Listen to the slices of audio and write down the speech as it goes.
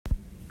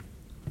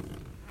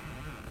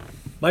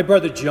My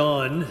brother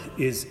John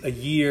is a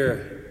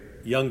year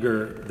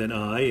younger than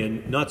I,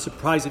 and not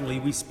surprisingly,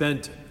 we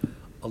spent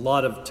a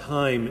lot of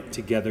time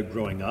together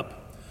growing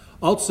up.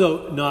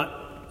 Also,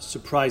 not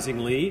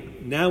surprisingly,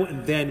 now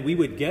and then we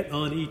would get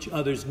on each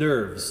other's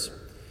nerves.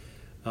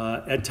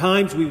 At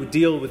times we would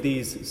deal with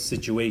these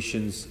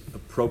situations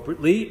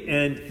appropriately,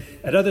 and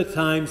at other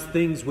times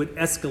things would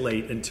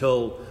escalate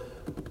until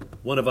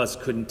one of us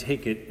couldn't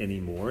take it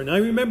anymore. And I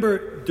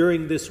remember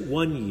during this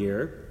 1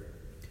 year,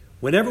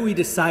 whenever we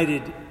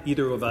decided,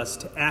 either of us,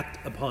 to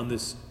act upon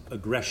this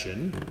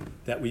aggression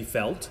that we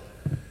felt,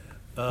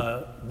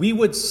 we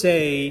would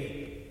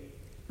say,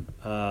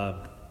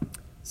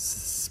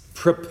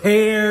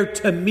 prepare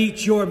to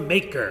meet your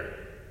maker.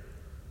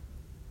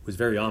 It was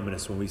very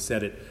ominous when we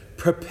said it.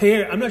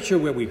 Prepare. I'm not sure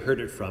where we heard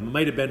it from. It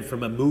might have been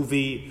from a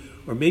movie,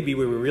 or maybe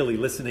we were really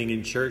listening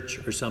in church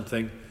or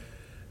something.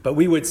 But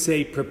we would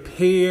say,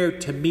 prepare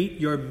to meet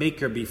your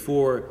maker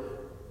before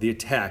the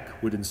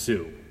attack would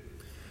ensue.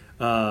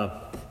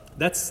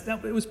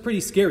 It was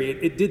pretty scary.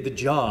 It did the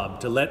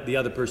job to let the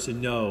other person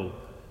know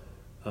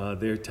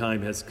their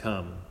time has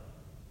come.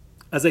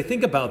 As I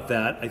think about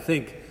that, I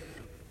think,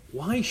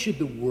 why should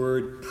the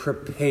word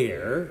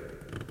prepare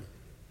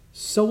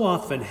so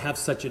often have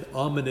such an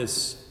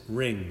ominous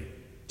ring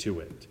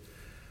to it?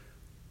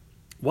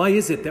 Why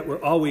is it that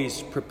we're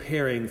always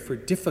preparing for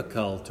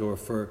difficult or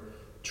for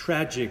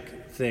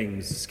tragic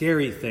things,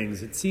 scary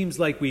things? It seems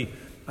like we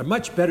are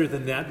much better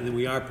than that than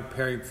we are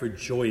preparing for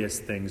joyous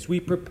things. We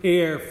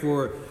prepare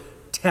for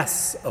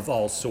tests of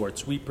all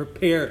sorts. We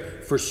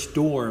prepare for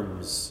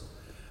storms.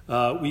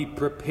 We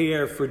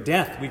prepare for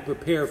death. We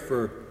prepare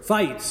for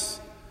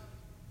fights,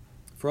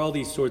 for all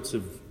these sorts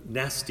of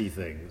nasty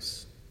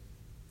things.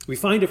 We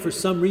find it for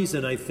some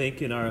reason, I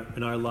think, in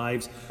our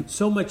lives,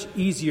 so much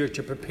easier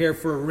to prepare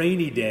for a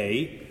rainy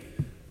day,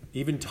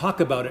 even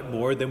talk about it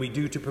more than we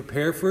do to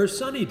prepare for a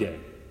sunny day.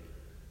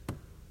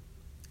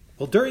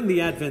 Well, during the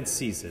Advent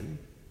season,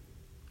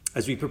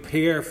 as we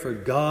prepare for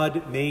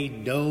God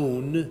made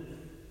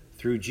known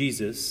through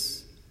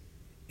Jesus,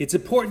 it's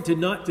important to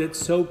not get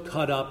so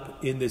caught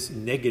up in this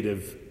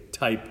negative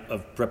type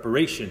of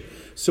preparation.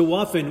 So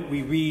often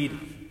we read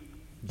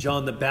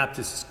John the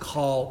Baptist's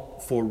call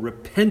for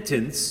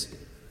repentance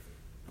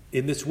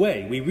in this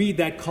way. We read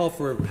that call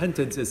for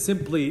repentance as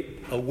simply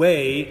a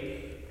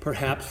way,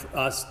 perhaps, for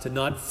us to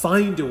not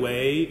find a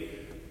way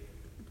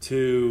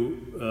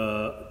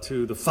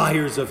to the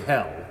fires of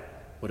hell,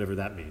 whatever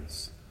that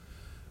means.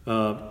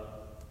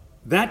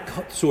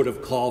 That sort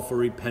of call for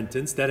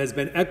repentance that has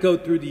been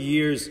echoed through the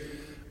years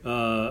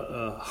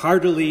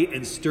heartily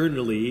and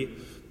sternly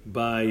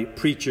by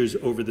preachers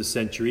over the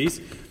centuries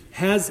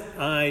has,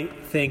 I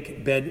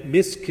think, been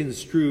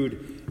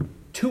misconstrued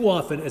too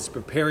often as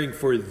preparing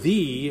for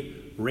the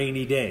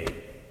rainy day.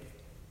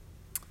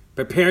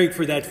 Preparing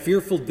for that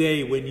fearful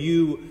day when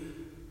you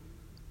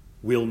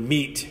will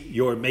meet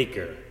your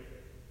maker,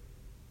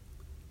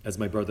 as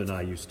my brother and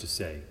I used to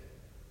say.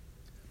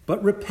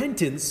 But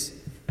repentance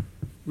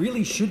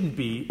really shouldn't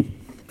be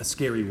a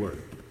scary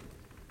word.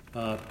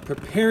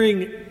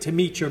 Preparing to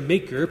meet your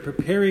maker,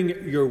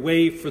 preparing your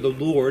way for the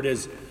Lord,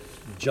 as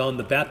John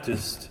the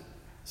Baptist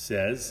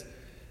says,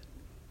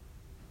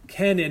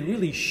 can and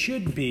really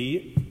should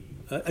be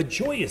a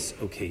joyous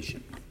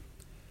occasion.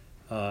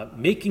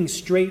 Making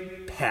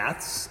straight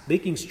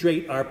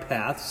our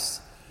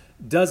paths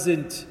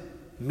doesn't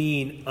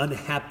mean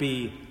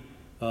unhappy,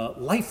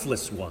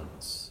 lifeless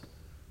ones.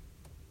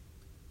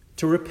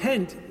 To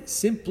repent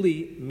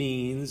simply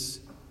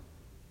means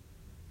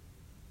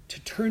to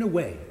turn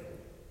away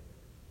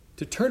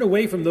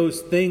from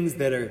those things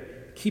that are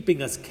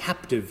keeping us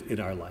captive in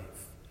our life,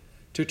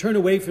 to turn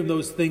away from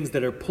those things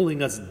that are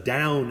pulling us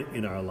down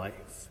in our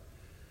life,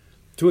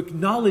 to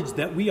acknowledge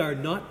that we are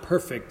not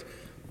perfect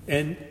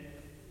and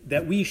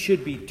that we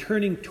should be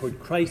turning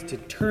toward Christ, to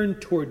turn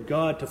toward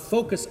God, to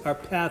focus our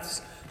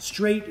paths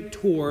straight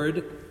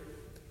toward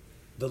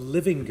the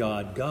living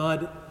God,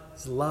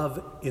 God's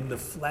love in the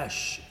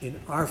flesh, in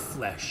our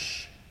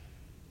flesh.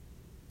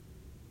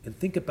 And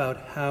think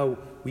about how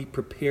we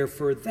prepare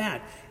for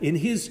that. In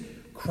his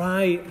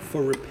cry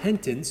for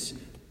repentance,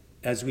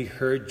 as we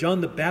heard,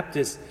 John the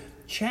Baptist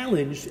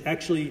challenged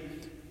actually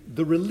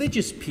the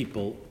religious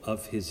people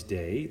of his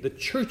day, the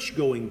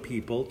church-going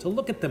people, to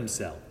look at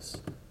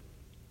themselves,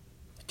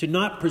 to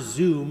not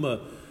presume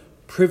a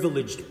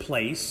privileged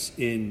place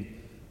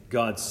in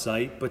God's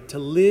sight, but to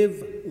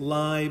live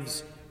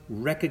lives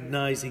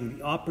recognizing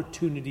the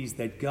opportunities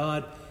that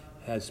God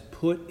has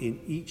put in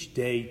each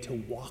day to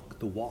walk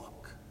the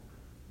walk.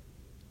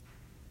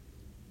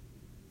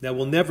 Now,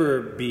 we'll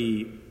never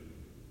be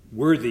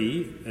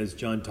worthy, as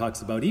John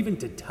talks about, even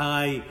to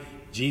tie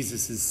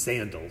Jesus'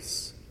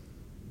 sandals.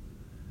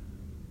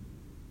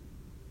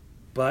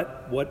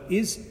 But what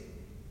is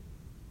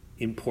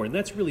important,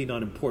 that's really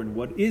not important.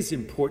 What is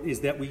important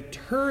is that we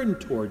turn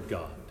toward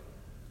God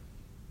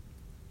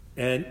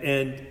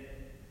and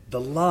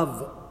the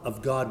love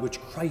of God which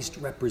Christ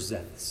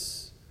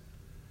represents.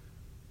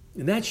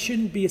 And that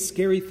shouldn't be a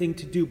scary thing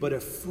to do, but a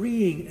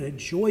freeing and a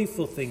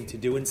joyful thing to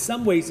do. In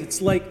some ways,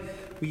 it's like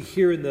we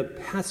hear in the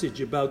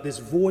passage about this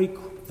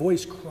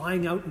voice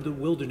crying out in the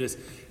wilderness.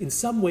 In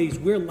some ways,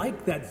 we're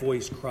like that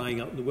voice crying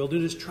out in the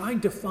wilderness,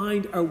 trying to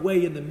find our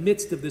way in the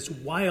midst of this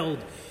wild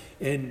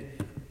and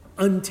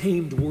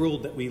untamed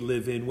world that we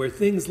live in, where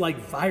things like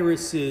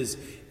viruses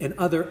and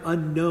other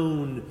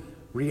unknown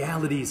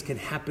realities can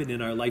happen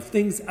in our life,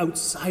 things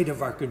outside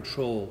of our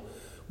control,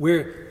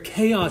 where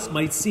chaos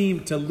might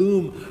seem to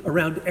loom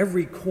around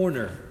every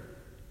corner.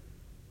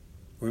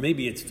 Or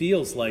maybe it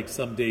feels like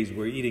some days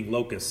we're eating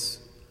locusts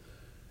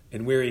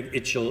and wearing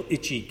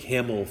itchy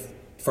camel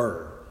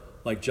fur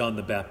like John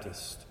the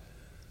Baptist.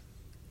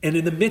 And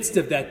in the midst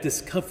of that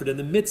discomfort, in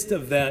the midst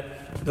of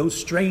those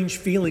strange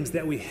feelings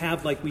that we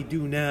have like we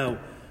do now,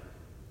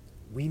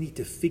 we need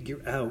to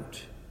figure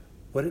out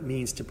what it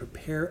means to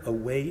prepare a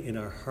way in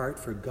our heart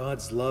for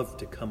God's love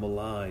to come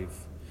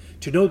alive,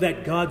 to know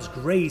that God's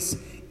grace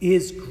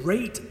is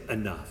great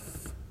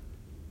enough,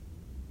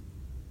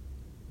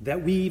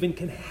 that we even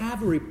can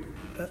have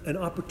an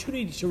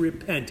opportunity to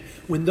repent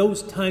when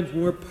those times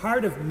when we're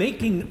part of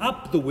making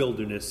up the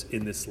wilderness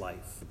in this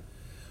life,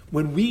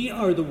 when we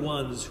are the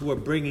ones who are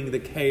bringing the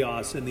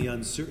chaos and the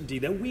uncertainty,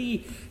 that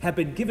we have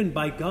been given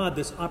by God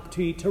this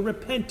opportunity to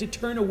repent, to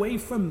turn away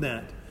from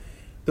that.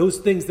 Those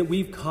things that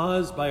we've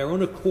caused by our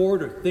own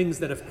accord or things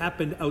that have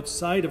happened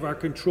outside of our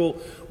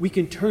control, we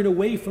can turn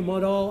away from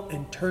it all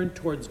and turn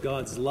towards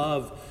God's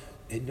love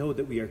and know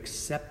that we are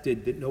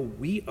accepted, that know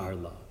we are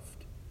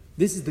loved.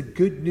 This is the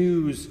good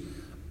news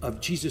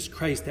of Jesus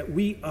Christ that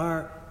we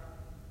are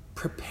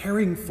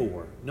preparing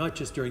for, not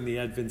just during the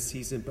Advent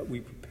season, but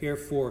we prepare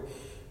for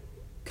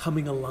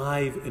coming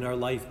alive in our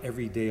life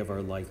every day of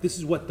our life. This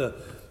is what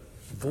the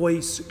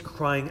voice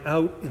crying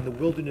out in the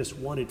wilderness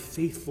wanted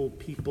faithful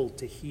people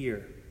to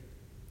hear.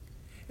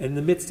 And in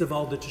the midst of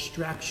all the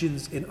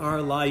distractions in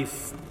our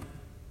life,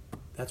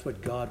 that's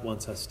what God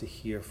wants us to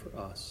hear for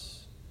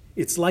us.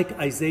 It's like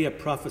Isaiah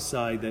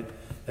prophesied that,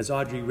 as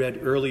Audrey read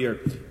earlier,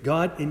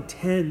 God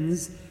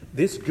intends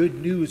this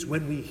good news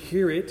when we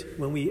hear it,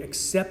 when we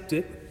accept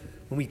it,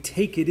 when we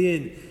take it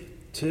in,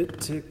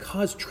 to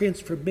cause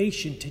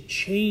transformation, to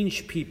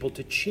change people,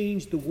 to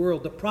change the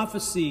world. The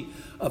prophecy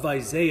of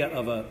Isaiah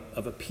of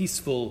a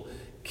peaceful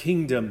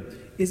kingdom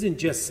isn't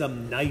just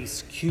some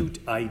nice, cute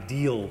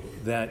ideal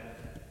that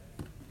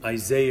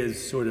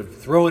Isaiah's sort of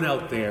throwing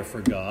out there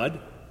for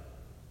God.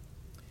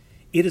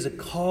 It is a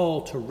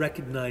call to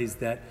recognize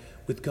that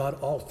with God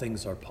all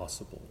things are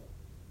possible.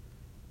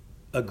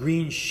 A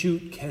green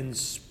shoot can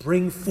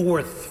spring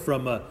forth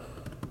from a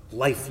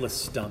lifeless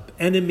stump.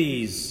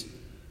 Enemies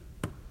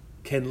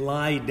can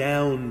lie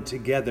down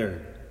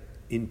together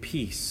in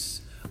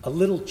peace. A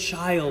little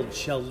child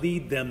shall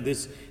lead them.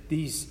 These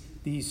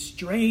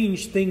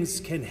strange things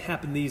can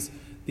happen.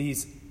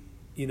 These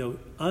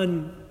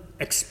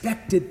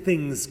unexpected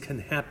things can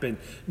happen.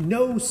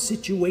 No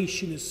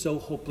situation is so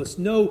hopeless.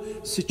 No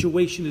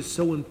situation is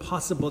so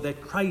impossible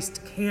that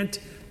Christ can't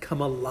come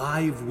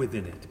alive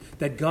within it.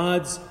 That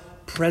God's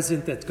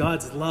presence, that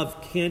God's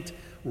love can't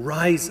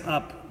rise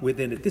up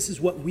within it. This is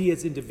what we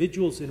as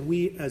individuals and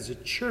we as a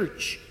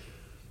church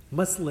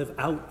must live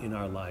out in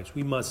our lives.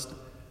 We must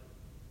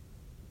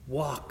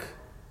walk,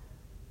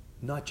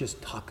 not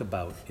just talk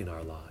about in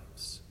our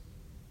lives.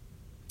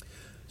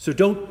 So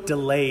don't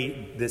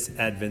delay this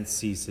Advent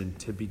season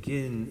to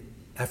begin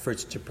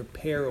efforts to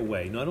prepare a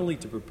way, not only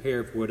to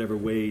prepare for whatever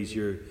ways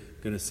you're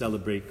going to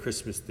celebrate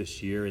Christmas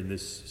this year in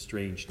this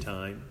strange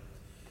time,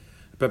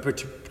 but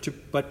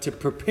to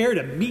prepare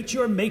to meet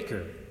your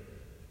Maker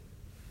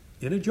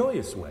in a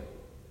joyous way.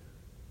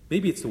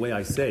 Maybe it's the way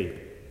I say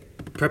it.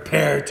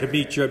 Prepare to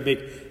meet your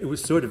Maker. It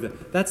was sort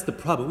of, that's the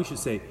problem. We should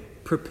say,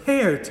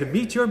 prepare to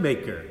meet your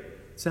Maker.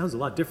 It sounds a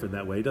lot different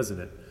that way, doesn't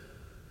it?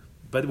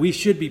 But we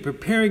should be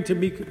preparing to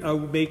meet our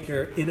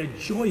Maker in a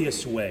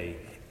joyous way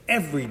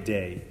every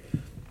day.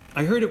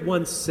 I heard it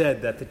once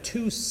said that the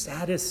two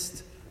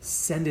saddest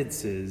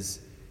sentences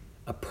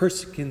a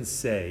person can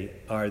say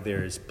are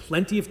there's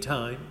plenty of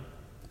time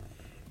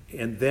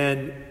and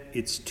then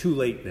it's too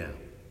late now.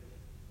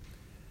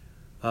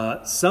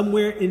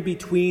 Somewhere in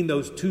between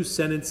those two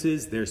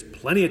sentences, there's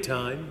plenty of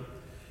time,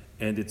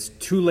 and it's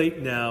too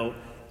late now,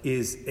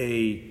 is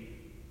a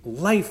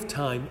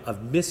lifetime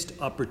of missed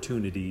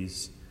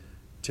opportunities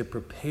to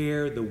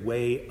prepare the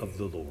way of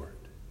the Lord.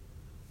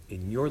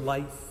 In your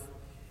life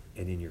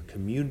and in your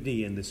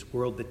community and this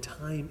world, the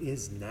time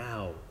is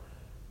now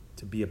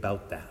to be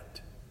about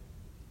that.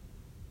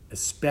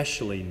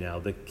 Especially now,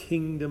 the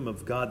kingdom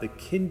of God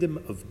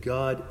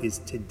is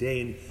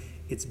today, and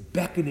it's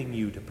beckoning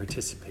you to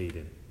participate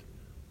in it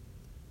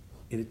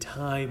in a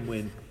time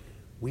when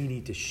we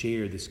need to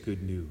share this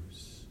good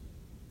news.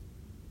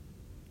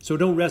 So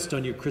don't rest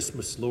on your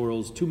Christmas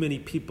laurels. Too many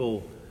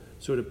people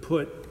sort of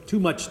put too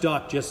much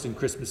stock just in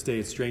Christmas Day.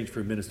 It's strange for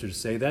a minister to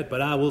say that,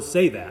 but I will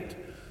say that.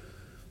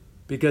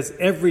 Because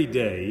every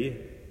day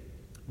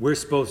we're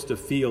supposed to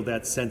feel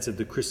that sense of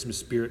the Christmas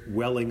spirit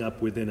welling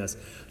up within us.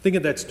 Think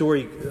of that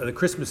story, The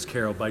Christmas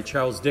Carol by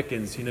Charles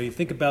Dickens. You know, you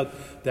think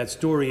about that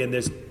story, and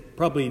there's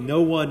probably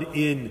no one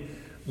in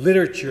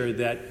literature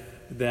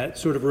that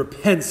sort of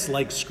repents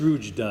like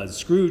Scrooge does.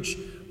 Scrooge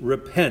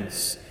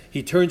repents.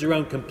 He turns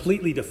around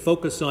completely to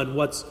focus on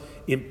what's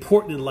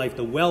important in life,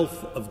 the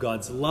wealth of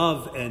God's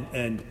love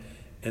and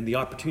the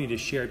opportunity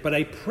to share it. But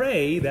I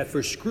pray that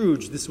for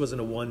Scrooge, this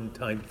wasn't a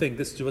one-time thing.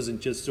 This wasn't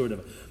just sort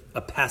of a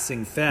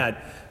passing fad.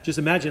 Just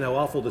imagine how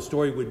awful the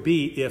story would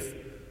be if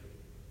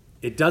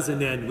it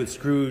doesn't end with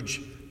Scrooge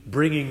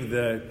bringing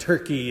the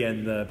turkey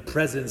and the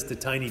presents to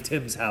Tiny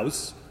Tim's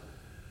house.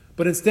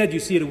 But instead, you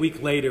see it a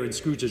week later, and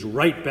Scrooge is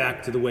right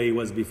back to the way he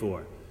was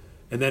before.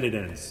 And then it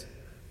ends.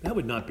 That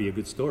would not be a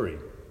good story.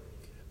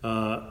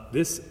 What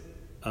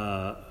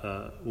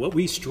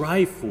we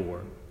strive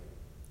for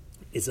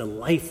is a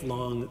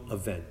lifelong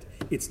event.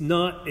 It's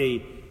not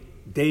a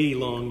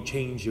day-long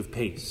change of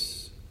pace.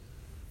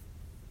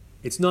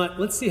 It's not,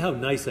 let's see how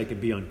nice I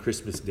can be on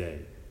Christmas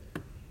Day.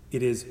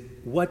 It is,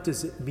 what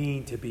does it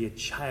mean to be a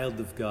child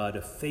of God,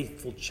 a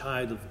faithful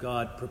child of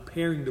God,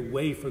 preparing the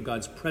way for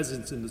God's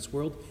presence in this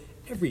world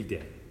every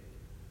day?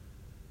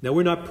 Now,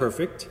 we're not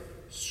perfect.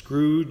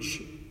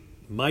 Scrooge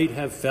might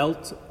have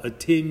felt a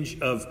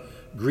tinge of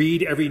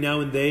greed every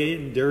now and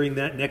then during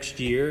that next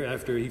year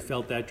after he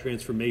felt that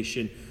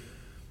transformation.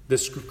 The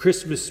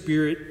Christmas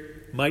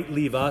spirit might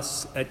leave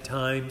us at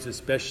times,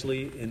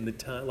 especially in the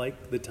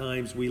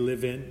times we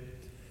live in.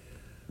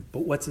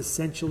 But what's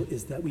essential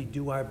is that we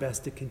do our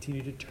best to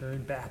continue to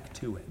turn back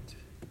to it.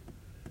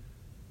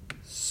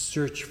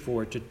 Search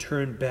for it, to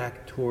turn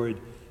back toward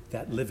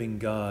that living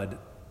God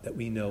that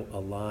we know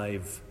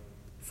alive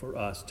for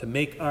us, to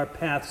make our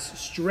paths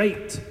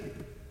straight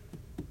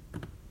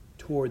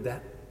toward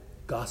that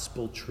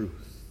gospel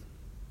truth,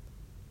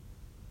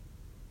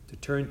 to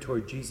turn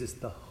toward Jesus,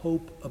 the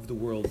hope of the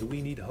world. Do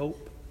we need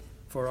hope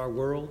for our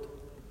world?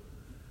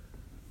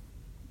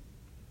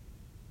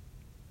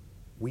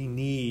 We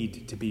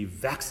need to be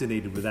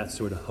vaccinated with that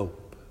sort of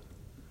hope,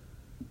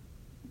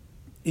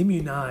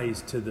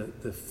 immunized to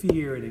the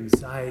fear and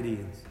anxiety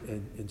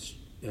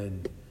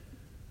and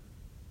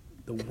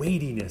the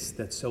weightiness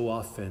that so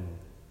often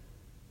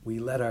we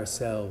let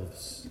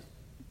ourselves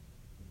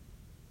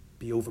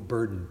be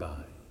overburdened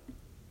by.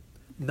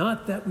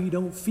 Not that we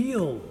don't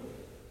feel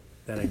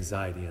that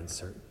anxiety and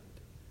uncertainty,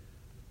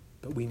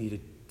 but we need to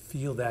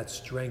feel that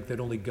strength that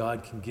only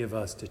God can give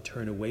us to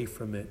turn away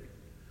from it,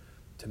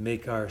 to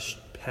make our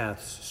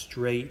paths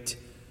straight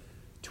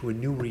to a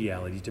new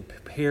reality, to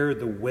prepare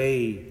the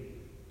way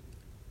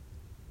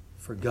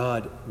for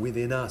God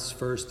within us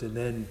first and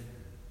then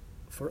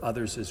for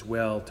others as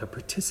well, to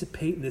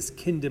participate in this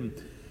kingdom.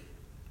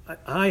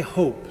 I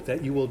hope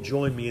that you will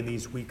join me in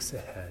these weeks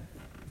ahead,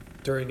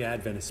 during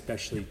Advent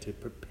especially, to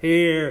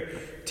prepare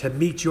to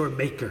meet your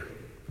Maker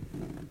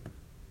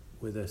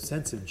with a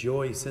sense of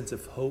joy, sense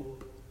of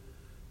hope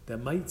that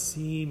might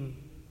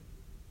seem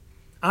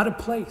out of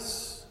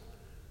place,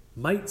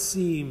 might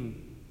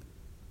seem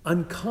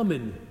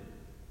uncommon,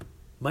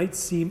 might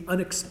seem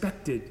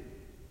unexpected,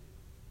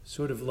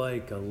 sort of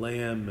like a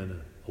lamb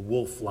and a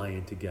wolf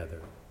lying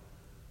together,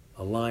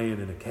 a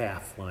lion and a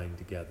calf lying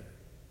together.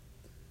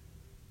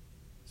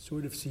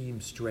 Sort of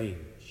seems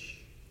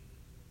strange.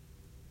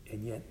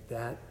 And yet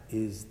that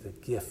is the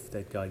gift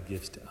that God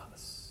gives to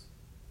us.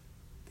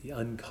 The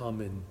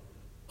uncommon,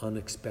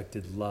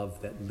 unexpected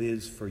love that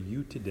lives for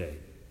you today,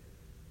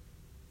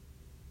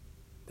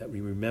 that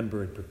we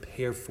remember and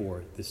prepare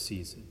for this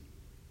season,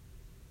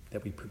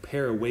 that we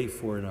prepare a way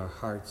for in our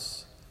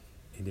hearts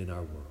and in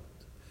our world.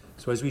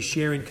 So as we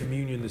share in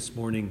communion this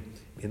morning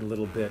in a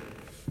little bit,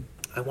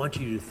 I want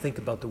you to think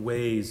about the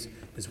ways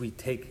as we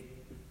take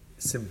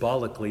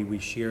symbolically, we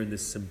share in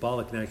this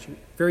symbolic action,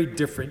 very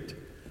different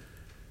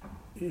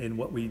in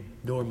what we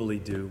normally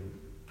do.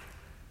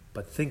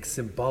 But think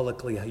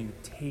symbolically how you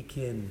take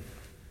in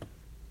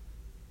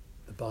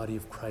the body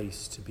of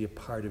Christ to be a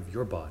part of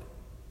your body.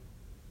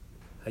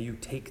 How you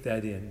take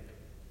that in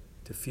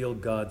to feel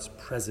God's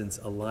presence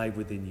alive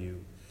within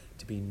you,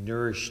 to be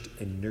nourished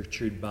and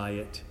nurtured by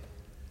it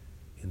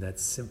in that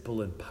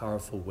simple and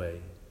powerful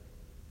way.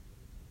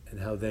 And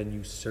how then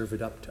you serve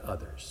it up to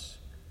others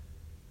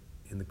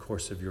in the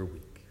course of your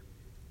week.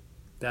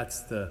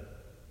 That's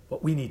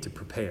what we need to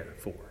prepare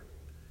for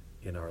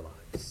in our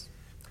lives.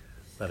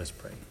 Let us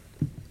pray.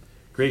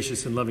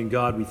 Gracious and loving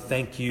God, we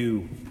thank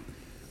you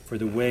for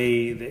the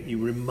way that you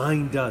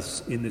remind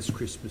us in this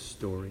Christmas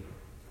story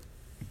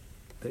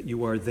that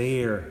you are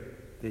there,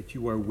 that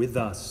you are with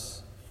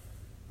us,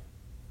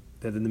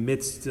 that in the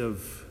midst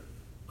of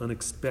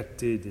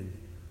unexpected and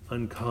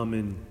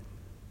uncommon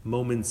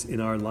moments in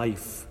our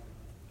life,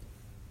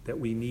 that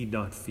we need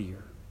not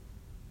fear,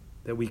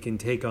 that we can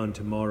take on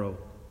tomorrow,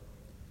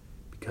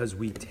 because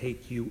we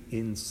take you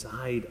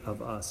inside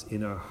of us,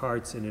 in our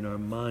hearts and in our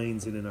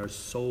minds and in our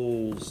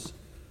souls.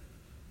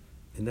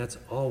 And that's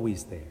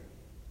always there.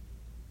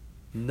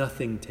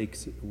 Nothing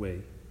takes it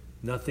away.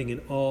 Nothing in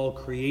all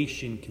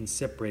creation can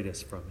separate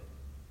us from it.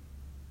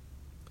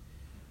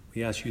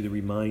 We ask you to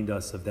remind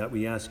us of that.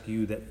 We ask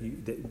you that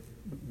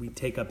we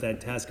take up that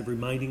task of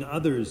reminding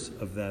others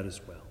of that as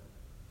well,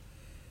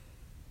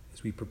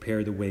 as we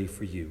prepare the way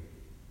for you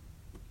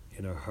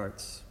in our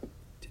hearts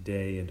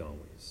today and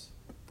always.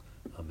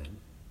 Amen.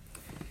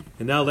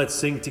 And now let's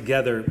sing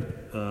together.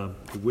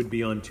 It would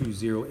be on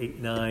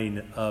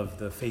 2089 of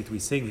the Faith We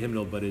Sing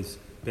hymnal, but has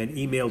been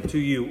emailed to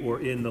you or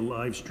in the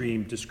live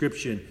stream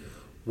description,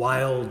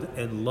 Wild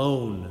and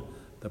Lone,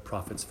 the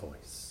Prophet's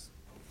Voice.